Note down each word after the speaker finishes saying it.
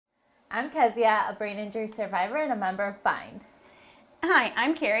I'm Kezia, a brain injury survivor and a member of BIND. Hi,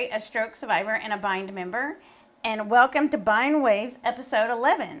 I'm Carrie, a stroke survivor and a BIND member, and welcome to BIND Waves episode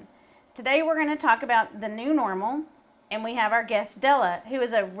 11. Today we're going to talk about the new normal, and we have our guest Della, who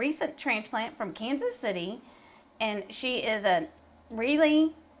is a recent transplant from Kansas City, and she is a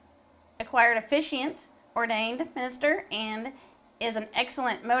really acquired officiant, ordained minister, and is an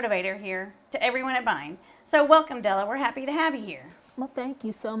excellent motivator here to everyone at BIND. So welcome, Della. We're happy to have you here. Well, thank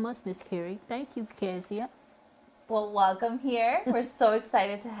you so much, Miss Carrie. Thank you, Kezia. Well, welcome here. We're so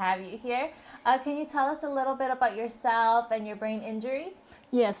excited to have you here. Can you tell us a little bit about yourself and your brain injury?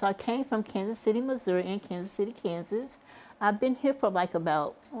 Yes, I came from Kansas City, Missouri, and Kansas City, Kansas. I've been here for at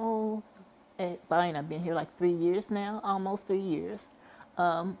BIND, I've been here like 3 years now, almost 3 years.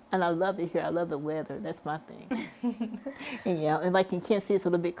 And I love it here. I love the weather. That's my thing. and like in Kansas City, it's a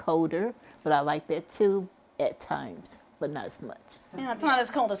little bit colder, but I like that too at times, but not as much. Yeah, it's not as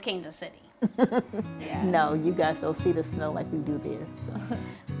cold as Kansas City. Yeah. No, you guys don't see the snow like we do there. So.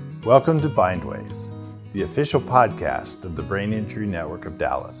 Welcome to BIND Waves, the official podcast of the Brain Injury Network of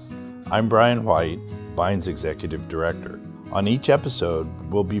Dallas. I'm Brian White, BIND's Executive Director. On each episode,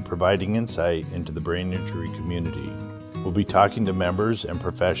 we'll be providing insight into the brain injury community. We'll be talking to members and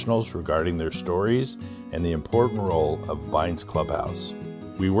professionals regarding their stories and the important role of BIND's Clubhouse.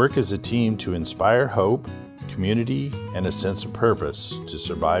 We work as a team to inspire hope, community, and a sense of purpose to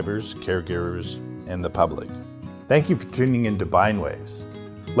survivors, caregivers, and the public. Thank you for tuning into BIND Waves.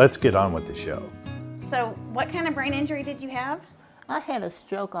 Let's get on with the show. So what kind of brain injury did you have? I had a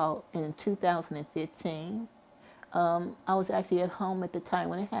stroke out in 2015. I was actually at home at the time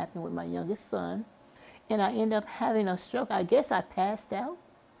when it happened with my youngest son, and I ended up having a stroke. I guess I passed out.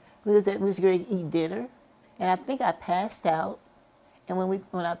 We was going to eat dinner, and I think I passed out. And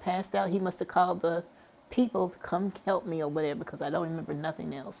when I passed out, he must have called the people to come help me or whatever, because I don't remember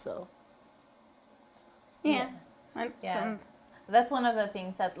nothing else. So. Yeah. That's one of the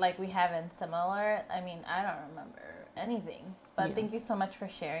things that we have in similar. I mean, I don't remember anything, but thank you so much for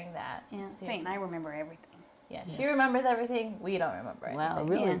sharing that. Yeah, Saint, I remember everything. Yeah, she remembers everything. We don't remember anything. Wow,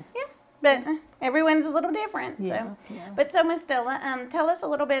 really? Yeah. But everyone's a little different. Yeah. So. Yeah. But so, Miss Della, tell us a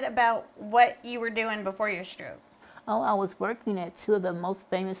little bit about what you were doing before your stroke. Oh, I was working at two of the most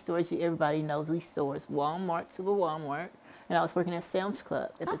famous stores everybody knows, these stores, Walmart, Super Walmart, and I was working at Sam's Club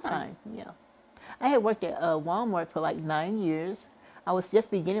at the time, yeah. I had worked at Walmart for like 9 years. I was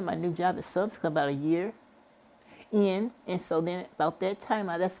just beginning my new job at Sam's Club about a year in, and so then about that time,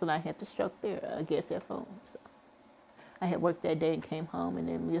 that's when I had the stroke there, I guess, at home. So I had worked that day and came home, and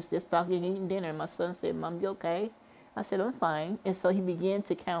then we was just talking and eating dinner, and my son said, "Mom, you okay?" I said, "I'm fine." And so he began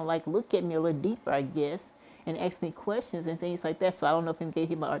to kind of look at me a little deeper, I guess, and ask me questions and things like that. So I don't know if I gave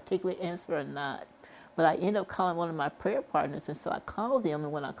him an articulate answer or not. But I ended up calling one of my prayer partners, and so I called them,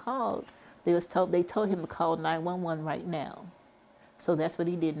 and when I called, they told him to call 911 right now. So that's what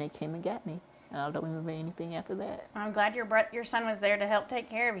he did, and they came and got me. And I don't remember anything after that. I'm glad your son was there to help take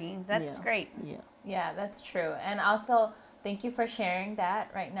care of you. That's great. Yeah. Yeah, that's true. And also, thank you for sharing that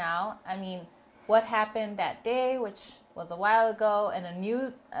right now. I mean, what happened that day, which was a while ago, and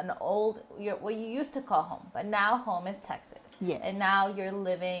what you used to call home, but now home is Texas. Yes. And now you're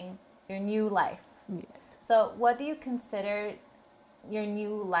living your new life. Yes. So what do you consider your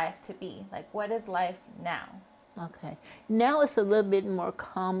new life to be? What is life now? Okay. Now it's a little bit more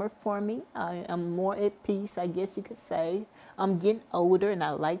calmer for me. I am more at peace, I guess you could say. I'm getting older, and I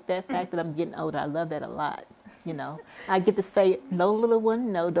like that fact that I'm getting older. I love that a lot. I get to say, "No, little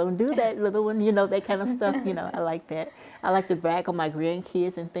one, no, don't do that, little one," that kind of stuff. I like that. I like to brag on my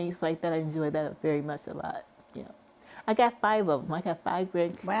grandkids and things like that. I enjoy that very much a lot. I got 5 of them. I got 5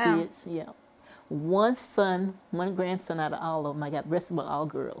 grandkids. Wow. Yeah. One grandson out of all of them. I got the rest of them are all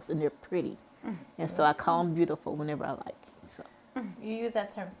girls, and they're pretty. And so I call them beautiful whenever I like. So. You use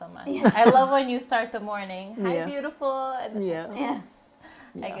that term so much. I love when you start the morning. Hi, Yeah. beautiful. And Yeah. yes.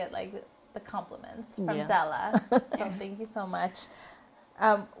 Yeah. I get the compliments from Yeah. Della. So thank you so much.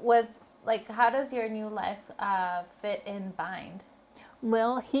 How does your new life fit in BIND?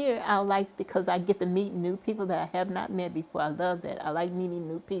 Well, here I like because I get to meet new people that I have not met before. I love that. I like meeting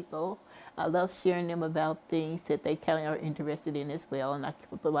new people. I love sharing them about things that they kind of are interested in as well. And I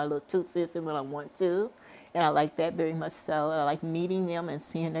can put my little 2 cents in when I want to. And I like that very much so. I like meeting them and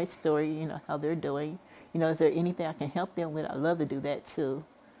seeing their story, how they're doing. Is there anything I can help them with? I love to do that too.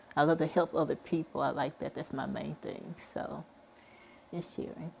 I love to help other people. I like that. That's my main thing. So. Just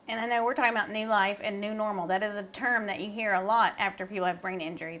sharing. And I know we're talking about new life and new normal. That is a term that you hear a lot after people have brain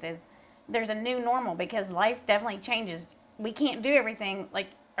injuries, is there's a new normal, because life definitely changes. We can't do everything like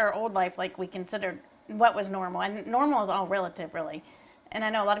our old life like we considered what was normal. And normal is all relative, really. and I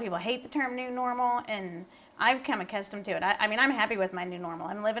know a lot of people hate the term new normal, and I've come accustomed to it. I mean, I'm happy with my new normal.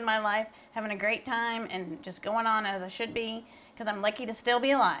 I'm living my life, having a great time, and just going on as I should be, because I'm lucky to still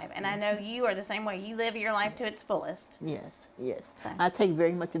be alive. And I know you are the same way. You live your life to its fullest. Yes, yes. So. I take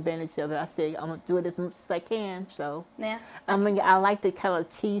very much advantage of it. I say I'm going to do it as much as I can. So, Yeah. I mean, I like to kind of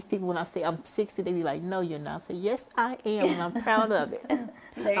tease people when I say I'm 60. They be like, no, you're not. I say, yes, I am, and I'm proud of it.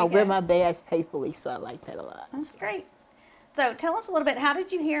 There you I wear go. my badge faithfully, so I like that a lot. That's great. So tell us a little bit, how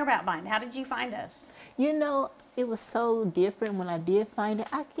did you hear about Bind? How did you find us? You know, it was so different when I did find it.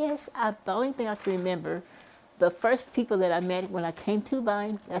 I guess the only thing I can remember, the first people that I met when I came to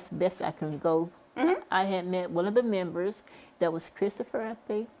Bind, that's the best I can go. Mm-hmm. I had met one of the members. That was Christopher, I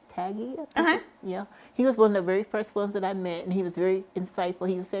think. Taggy, I think. Yeah. He was one of the very first ones that I met, and he was very insightful.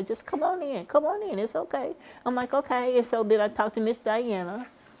 He said, just come on in, it's okay. I'm like, okay. And so then I talked to Miss Diana,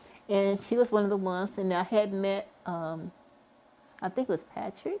 and she was one of the ones, and I had met, I think it was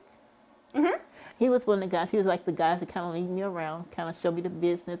Patrick. Mm-hmm. He was one of the guys. He was like the guys that kind of lead me around, kind of show me the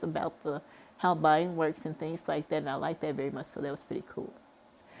business about how buying works and things like that. And I like that very much. So that was pretty cool.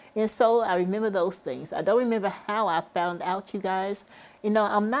 And so I remember those things. I don't remember how I found out, you guys. You know,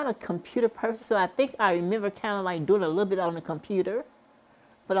 I'm not a computer person, so I think I remember kind of like doing a little bit on the computer,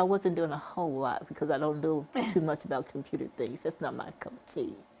 but I wasn't doing a whole lot because I don't know too much about computer things. That's not my cup of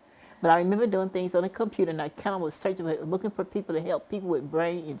tea. But I remember doing things on the computer, and I kind of was searching, looking for people to help people with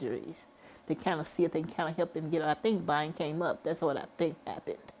brain injuries, to kind of see if they can kind of help them get. I think buying came up. That's what I think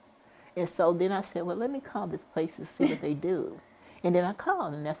happened. And so then I said, well, let me call this place and see what they do. And then I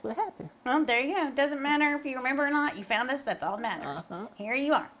called, and that's what happened. Well, there you go. It doesn't matter if you remember or not. You found us. That's all that matters. Uh-huh. Here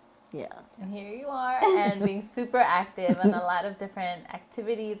you are. Yeah. And here you are, and being super active on a lot of different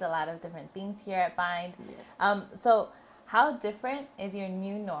activities, a lot of different things here at Bind. Yes. So how different is your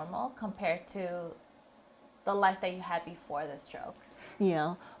new normal compared to the life that you had before the stroke?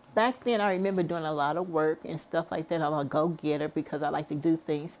 Yeah. Back then, I remember doing a lot of work and stuff like that. I'm a go-getter because I like to do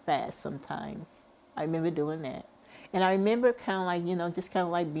things fast sometimes. I remember doing that. And I remember kind of like, you know, just kind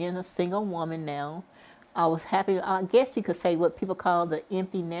of like being a single woman now. I was happy. I guess you could say what people call the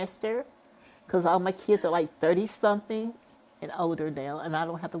empty nester, because all my kids are like 30-something and older now, and I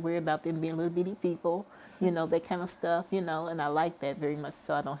don't have to worry about them being little bitty people, you know, that kind of stuff, you know, and I like that very much,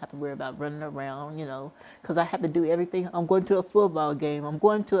 so I don't have to worry about running around, you know, because I have to do everything. I'm going to a football game. I'm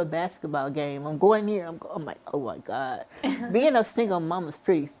going to a basketball game. I'm going here. I'm like, oh, my God. Being a single mom is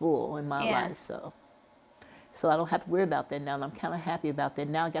pretty full in my life, so I don't have to worry about that now, and I'm kind of happy about that.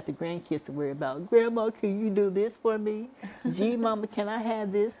 Now I got the grandkids to worry about. Grandma, can you do this for me? Gee, Mama, can I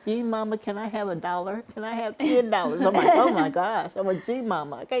have this? Gee, Mama, can I have $1? Can I have $10? I'm like, oh, my gosh. I'm a G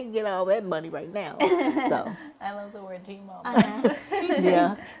Mama. I can't get all that money right now. So I love the word G Mama.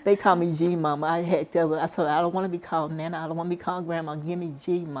 yeah, they call me G Mama. I had to, I told her, I don't want to be called Nana. I don't want to be called Grandma. Give me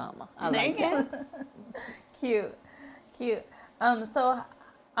G Mama. I There like you that. go. Cute.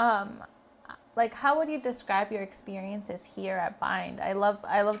 Like, how would you describe your experiences here at Bind? I love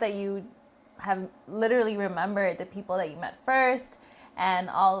that you have literally remembered the people that you met first and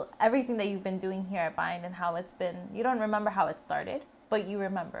everything that you've been doing here at Bind and how it's been. You don't remember how it started, but you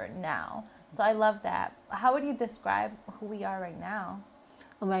remember now. So I love that. How would you describe who we are right now?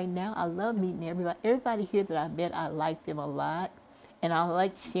 Right now, I love meeting everybody. Everybody here that I met, I like them a lot. And I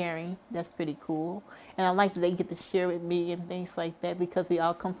like sharing. That's pretty cool. And I like that they get to share with me and things like that because we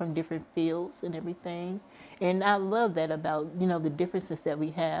all come from different fields and everything. And I love that about, you know, the differences that we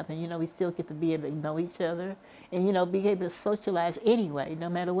have. And, you know, we still get to be able to know each other and, you know, be able to socialize anyway, no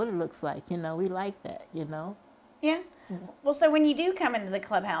matter what it looks like. You know, we like that, you know. Yeah. Well, so when you do come into the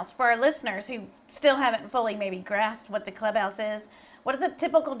clubhouse, for our listeners who still haven't fully maybe grasped what the clubhouse is, what does a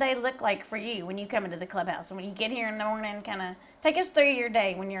typical day look like for you when you come into the clubhouse? And when you get here in the morning, kind of take us through your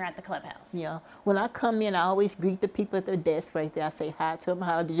day when you're at the clubhouse. Yeah. When I come in, I always greet the people at their desk right there. I say hi to them.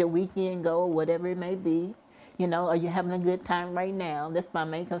 How did your weekend go? Or whatever it may be. You know, are you having a good time right now? That's my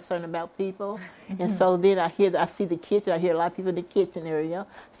main concern about people. And so then I see the kitchen. I hear a lot of people in the kitchen area.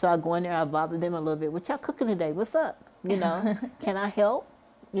 So I go in there, I bother them a little bit. What y'all cooking today? What's up? You know, can I help?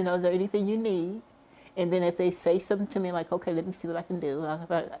 You know, is there anything you need? And then if they say something to me like, okay, let me see what I can do.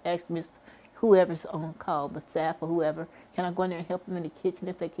 I ask Mr. whoever's on call, the staff or whoever, can I go in there and help them in the kitchen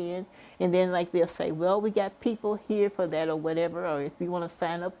if they can? And then like they'll say, well, we got people here for that or whatever, or if you want to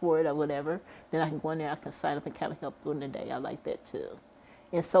sign up for it or whatever, then I can go in there, I can sign up and kind of help during the day. I like that too.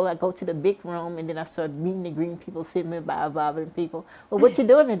 And so I go to the big room and then I start meeting the green people, sitting there bothering people. Well, what you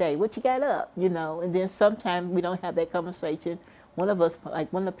doing today? What you got up? You know, and then sometimes we don't have that conversation. One of us,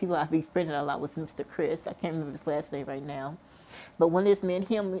 like one of the people I befriended a lot was Mr. Chris. I can't remember his last name right now. But when it's me and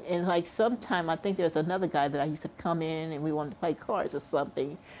him, and like sometime I think there's another guy that I used to come in and we wanted to play cards or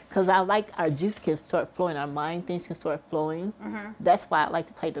something. Because I like our juice can start flowing, our mind things can start flowing. That's why I like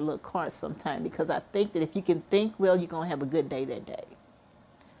to play the little cards sometime, because I think that if you can think well, you're going to have a good day that day.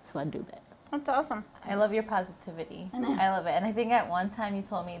 So I do that. That's awesome. I love your positivity. I know. I love it. And I think at one time you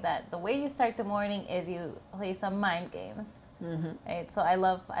told me that the way you start the morning is you play some mind games. Right? So I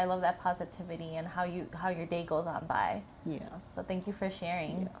love that positivity and how your day goes on by. Yeah. So thank you for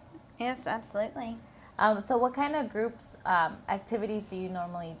sharing. Yes, absolutely. So what kind of groups, activities do you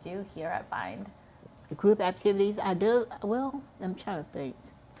normally do here at Bind? Group activities, I do, well, I'm trying to think.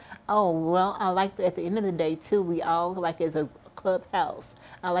 Oh, well, I like to, at the end of the day, too, we all, like as a clubhouse,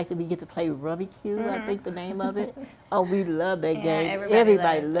 I like to get to play Rummy Cube, I think the name of it. Oh, we love that game.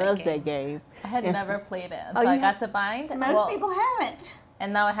 Everybody loves that game. I had And never played it until I got to Bind. Most people haven't.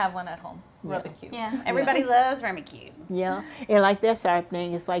 And now I have one at home, Rubik's Cube. Yeah, everybody loves Rummy Cube. Yeah, and like that's our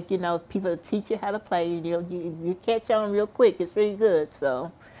thing. It's like, people teach you how to play. You catch on real quick. It's pretty good.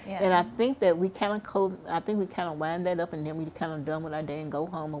 So, and I think that we kind of wind that up, and then we kind of done with our day and go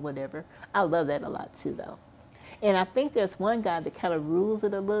home or whatever. I love that a lot too, though. And I think there's one guy that kind of rules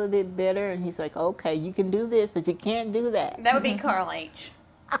it a little bit better, and he's like, okay, you can do this, but you can't do that. That would be Carl H.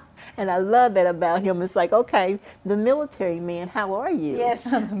 And I love that about him. It's like, okay, the military man, how are you? Yes,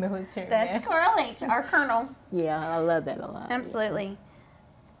 The military that's man. Carl H., our colonel. Yeah, I love that a lot. Absolutely.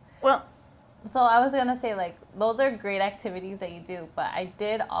 Well, So I was gonna say, like, those are great activities that you do, but I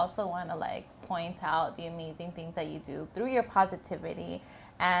did also want to point out the amazing things that you do through your positivity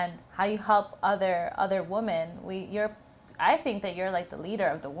and how you help other women. I think that you're like the leader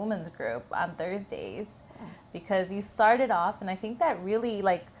of the women's group on Thursdays, because you started off, and I think that really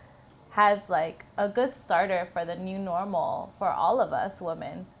has a good starter for the new normal for all of us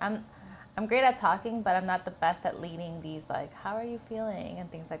women. I'm great at talking, but I'm not the best at leading these, how are you feeling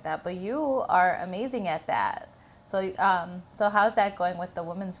and things like that. But you are amazing at that. So how's that going with the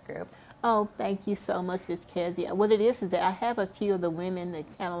women's group? Oh, thank you so much, Ms. Kezia. What it is that I have a few of the women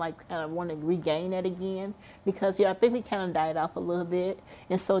that kind of want to regain that again, because I think we kind of died off a little bit,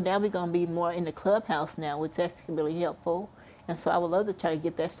 and so now we're going to be more in the clubhouse now, which that's really helpful. And so I would love to try to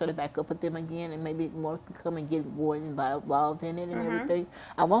get that started back up with them again, and maybe more can come and get more involved in it and everything.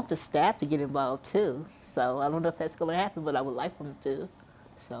 I want the staff to get involved too, so I don't know if that's going to happen, but I would like them to.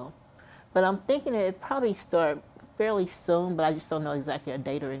 So, but I'm thinking that it probably start fairly soon, but I just don't know exactly a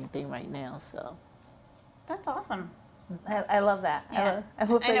date or anything right now. So that's awesome. I love that. Yeah. I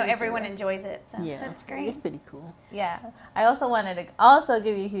know everyone enjoys it, so yeah, that's great. It's pretty cool. Yeah. I also wanted to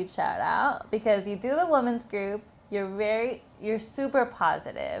give you a huge shout out, because you do the women's group. You're super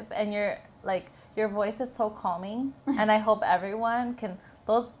positive, and your voice is so calming, and I hope everyone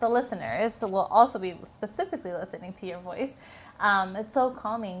the listeners will also be specifically listening to your voice. It's so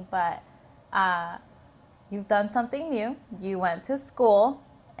calming, but you've done something new. You went to school,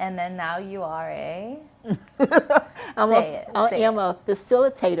 and then now you are I am a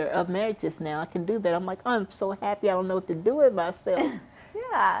facilitator of marriages now. I can do that. I'm like, I'm so happy. I don't know what to do with myself.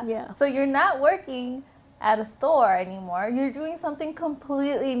 Yeah. So you're not working at a store anymore. You're doing something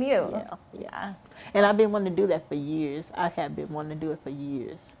completely new. Yeah. And I've been wanting to do that for years. I have been wanting to do it for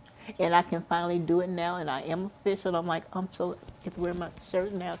years. And I can finally do it now, and I am official. I'm like, I get to wear my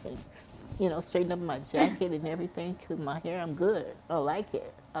shirt now and, straighten up my jacket and everything, because my hair, I'm good. I like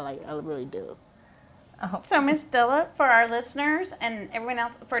it. I really do. So, Ms. Della, for our listeners and everyone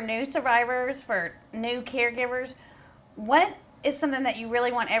else, for new survivors, for new caregivers, what is something that you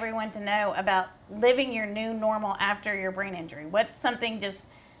really want everyone to know about living your new normal after your brain injury? What's something just,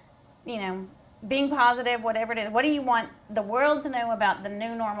 being positive, whatever it is, what do you want the world to know about the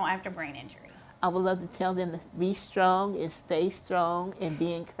new normal after brain injury? I would love to tell them to be strong and stay strong and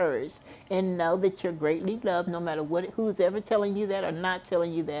be encouraged, and know that you're greatly loved, no matter who's ever telling you that or not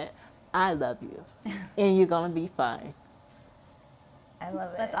telling you that. I love you, and you're going to be fine. I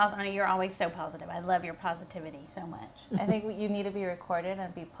love it. That's awesome. You're always so positive. I love your positivity so much. I think you need to be recorded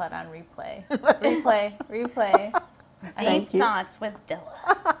and be put on replay. Replay. Deep thoughts with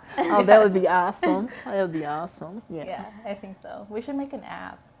Della. Oh, that would be awesome. That would be awesome. Yeah, I think so. We should make an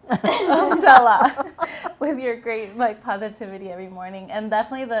app. Della, with your great positivity every morning, and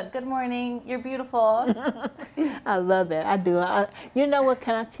definitely the good morning, you're beautiful. I love that. I do. You know what?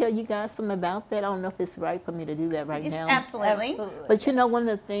 Can I tell you guys something about that? I don't know if it's right for me to do that now. Absolutely. But one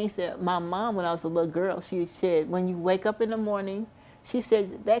of the things that my mom, when I was a little girl, she said, when you wake up in the morning, she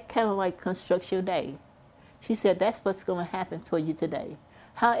said that kind of constructs your day. She said that's what's going to happen for you today.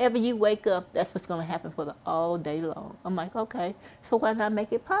 However you wake up, that's what's going to happen for all day long. I'm like, okay, so why not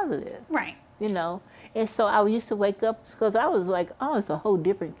make it positive? Right. you know. And so I used to wake up, because I was a whole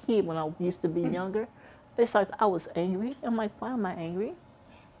different kid when I used to be younger. It's like I was angry. I'm like, why am I angry?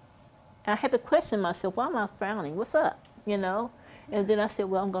 And I had to question myself, why am I frowning? What's up? You know? And then I said,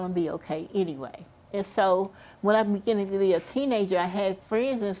 well, I'm going to be okay anyway. And so when I began to be a teenager, I had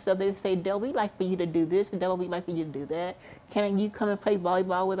friends and stuff. They would say, Del, we'd like for you to do this. Del, we'd like for you to do that. Can you come and play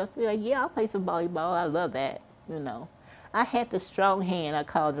volleyball with us? We're like, yeah, I'll play some volleyball. I love that, you know. I had the strong hand, I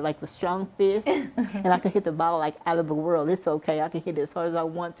called it, like the strong fist, and I could hit the ball like out of the world. It's okay. I can hit it as hard as I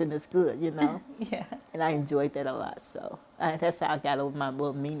want to, and it's good, you know. Yeah. And I enjoyed that a lot. So that's how I got over my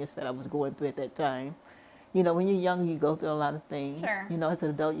little meanness that I was going through at that time. You know, when you're young, you go through a lot of things. Sure. You know, as an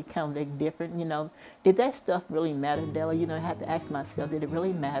adult, you kind of look different. You know, did that stuff really matter, Della? You know, I have to ask myself, did it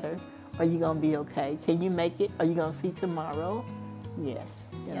really matter? Are you going to be okay? Can you make it? Are you going to see tomorrow? Yes.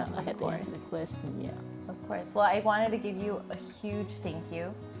 You know, I had to answer the question, yeah. Of course. Well, I wanted to give you a huge thank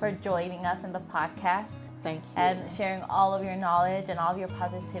you for joining us in the podcast. Thank you. And sharing all of your knowledge and all of your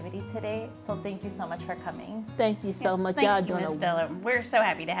positivity today. So thank you so much for coming. Thank you so much. Thank you, Ms. Della. We're so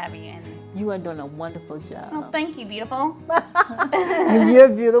happy to have you in. You are doing a wonderful job. Oh, thank you, beautiful. You're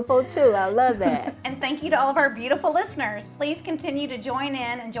beautiful too. I love that. And thank you to all of our beautiful listeners. Please continue to join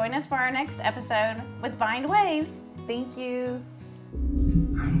in and join us for our next episode with Bind Waves. Thank you.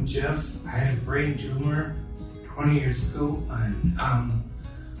 I'm Jeff. I had a brain tumor 20 years ago, and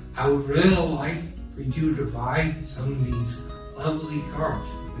I would really like for you to buy some of these lovely cards,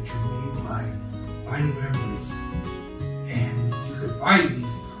 which are made by Bind members. And you could buy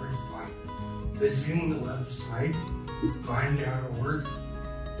these cards by visiting the website, bind.org,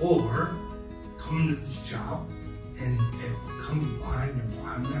 or come to the shop and come Bind and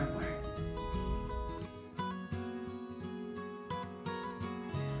buy them that way.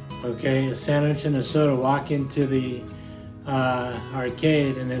 Okay, a sandwich and a soda, walk into the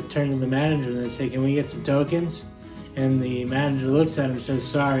arcade and then turn to the manager and they say, can we get some tokens? And the manager looks at him and says,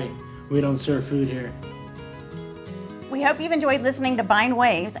 sorry, we don't serve food here. We hope you've enjoyed listening to Bind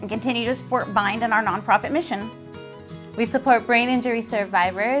Waves and continue to support Bind and our nonprofit mission. We support brain injury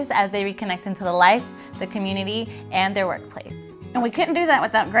survivors as they reconnect into the life, the community, and their workplace. And we couldn't do that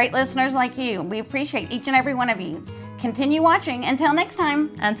without great listeners like you. We appreciate each and every one of you. Continue watching. Until next time.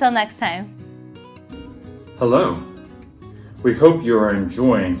 Until next time. Hello. We hope you are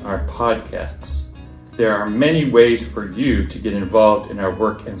enjoying our podcasts. There are many ways for you to get involved in our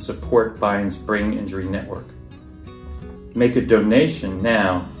work and support Bind's Brain Injury Network. Make a donation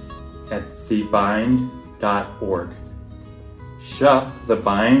now at thebind.org. Shop the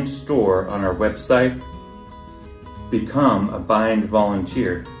Bind store on our website. Become a Bind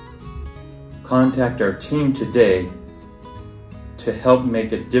volunteer. Contact our team today to help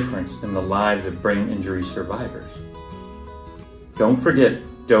make a difference in the lives of brain injury survivors. Don't forget,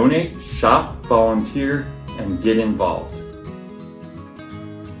 donate, shop, volunteer, and get involved.